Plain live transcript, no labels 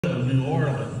of New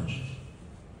Orleans.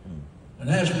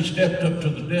 And as we stepped up to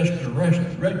the desk to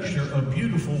register, a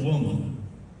beautiful woman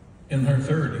in her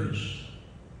 30s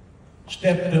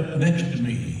stepped up next to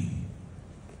me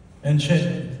and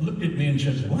looked at me and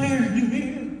said, "Why are you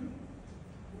here?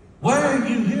 Why are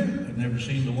you here?" I'd never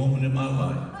seen the woman in my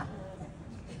life.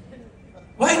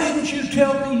 "Why didn't you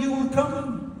tell me you were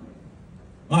coming?"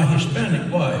 My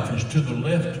Hispanic wife is to the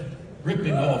left,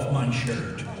 ripping off my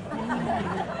shirt.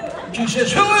 She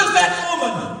says, "Who is that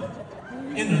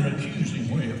woman?" In an accusing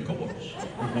way, of course.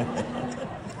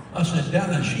 I said,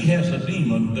 "Donna, she has a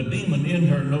demon. The demon in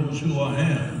her knows who I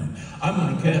am. I'm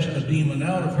going to cast the demon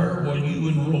out of her while you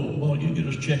enroll, while you get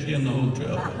us checked in the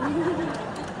hotel."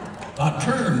 I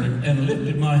turned and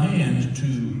lifted my hand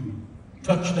to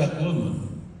touch that woman.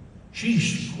 She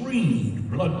screamed,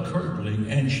 blood-curdling,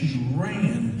 and she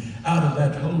ran out of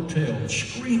that hotel,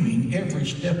 screaming every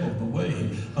step of the way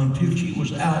until she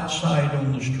was outside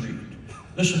on the street.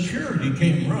 The security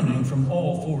came running from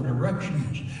all four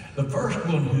directions. The first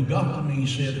one who got to me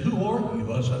said, "Who are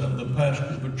you?" I said, "I'm the pastor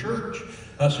of a church."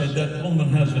 I said, "That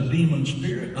woman has a demon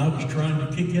spirit, and I was trying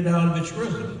to kick it out of its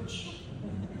residence."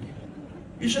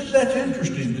 He said, "That's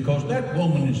interesting because that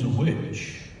woman is a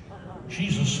witch.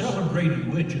 She's a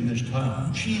celebrated witch in this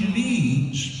town. She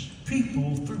leads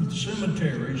people through the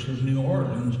cemeteries of New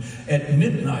Orleans at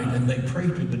midnight and they pray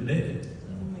to the dead."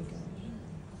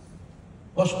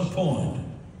 What's the point?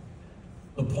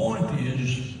 The point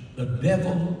is the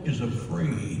devil is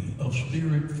afraid of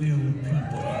spirit-filled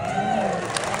people.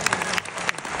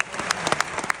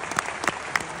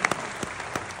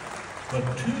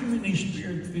 But too many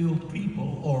spirit-filled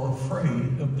people are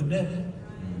afraid of the devil.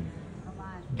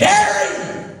 Dare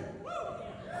him!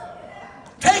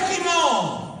 Take him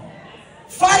on!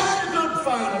 Fight the good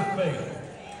fight of faith!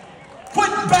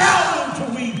 Quit bowing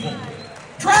to evil!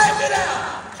 Drive it out!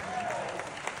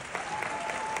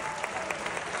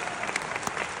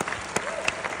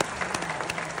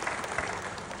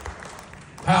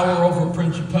 Power over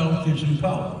principalities and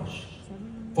powers.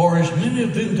 For as many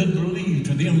of them that believe,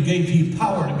 to them gave he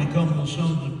power to become the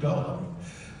sons of God.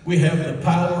 We have the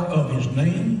power of his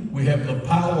name. We have the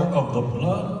power of the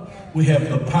blood. We have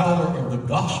the power of the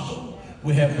gospel.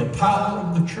 We have the power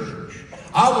of the church.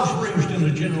 I was raised in a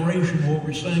generation where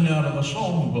we sang out of a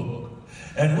song book.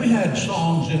 And we had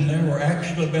songs in there were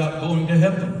actually about going to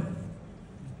heaven.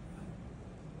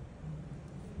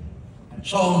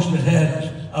 Songs that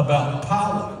had about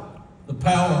power, the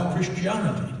power of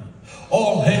Christianity.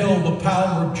 All hail the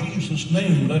power of Jesus'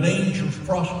 name. Let angels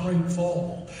prostrate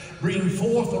fall. Bring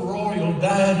forth a royal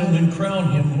diadem and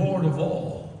crown him Lord of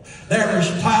all. There is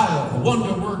power,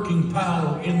 wonder-working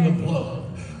power in the blood.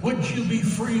 Would you be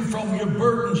free from your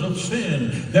burdens of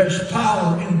sin? There's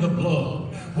power in the blood.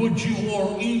 Would you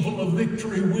o'er evil a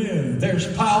victory win? There's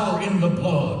power in the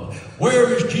blood.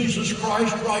 Where is Jesus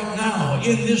Christ right now?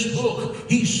 In this book,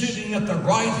 he's sitting at the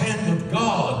right hand of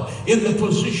God in the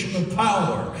position of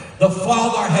power. The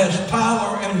Father has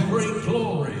power and great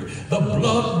glory. The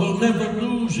blood will never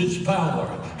lose its power.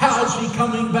 How's he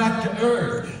coming back to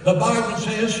earth? The Bible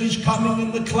says he's coming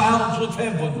in the clouds of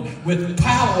heaven with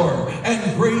power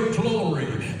and great glory.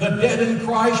 The dead in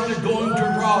Christ are going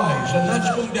to rise, and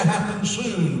that's going to happen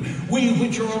soon. We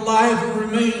which are alive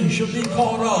and remain shall be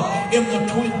caught up in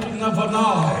the twinkling of an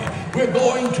eye. We're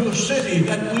going to a city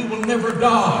that we will never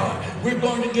die. We're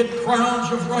going to get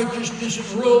crowns of righteousness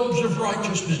and robes of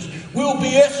righteousness. We'll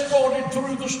be escorted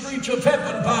through the streets of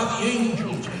heaven by the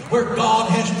angels, where God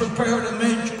has prepared a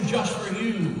mansion just for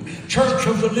you. Church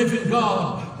of the living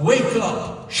God, wake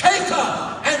up, shake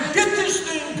up, and get this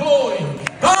thing going.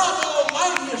 God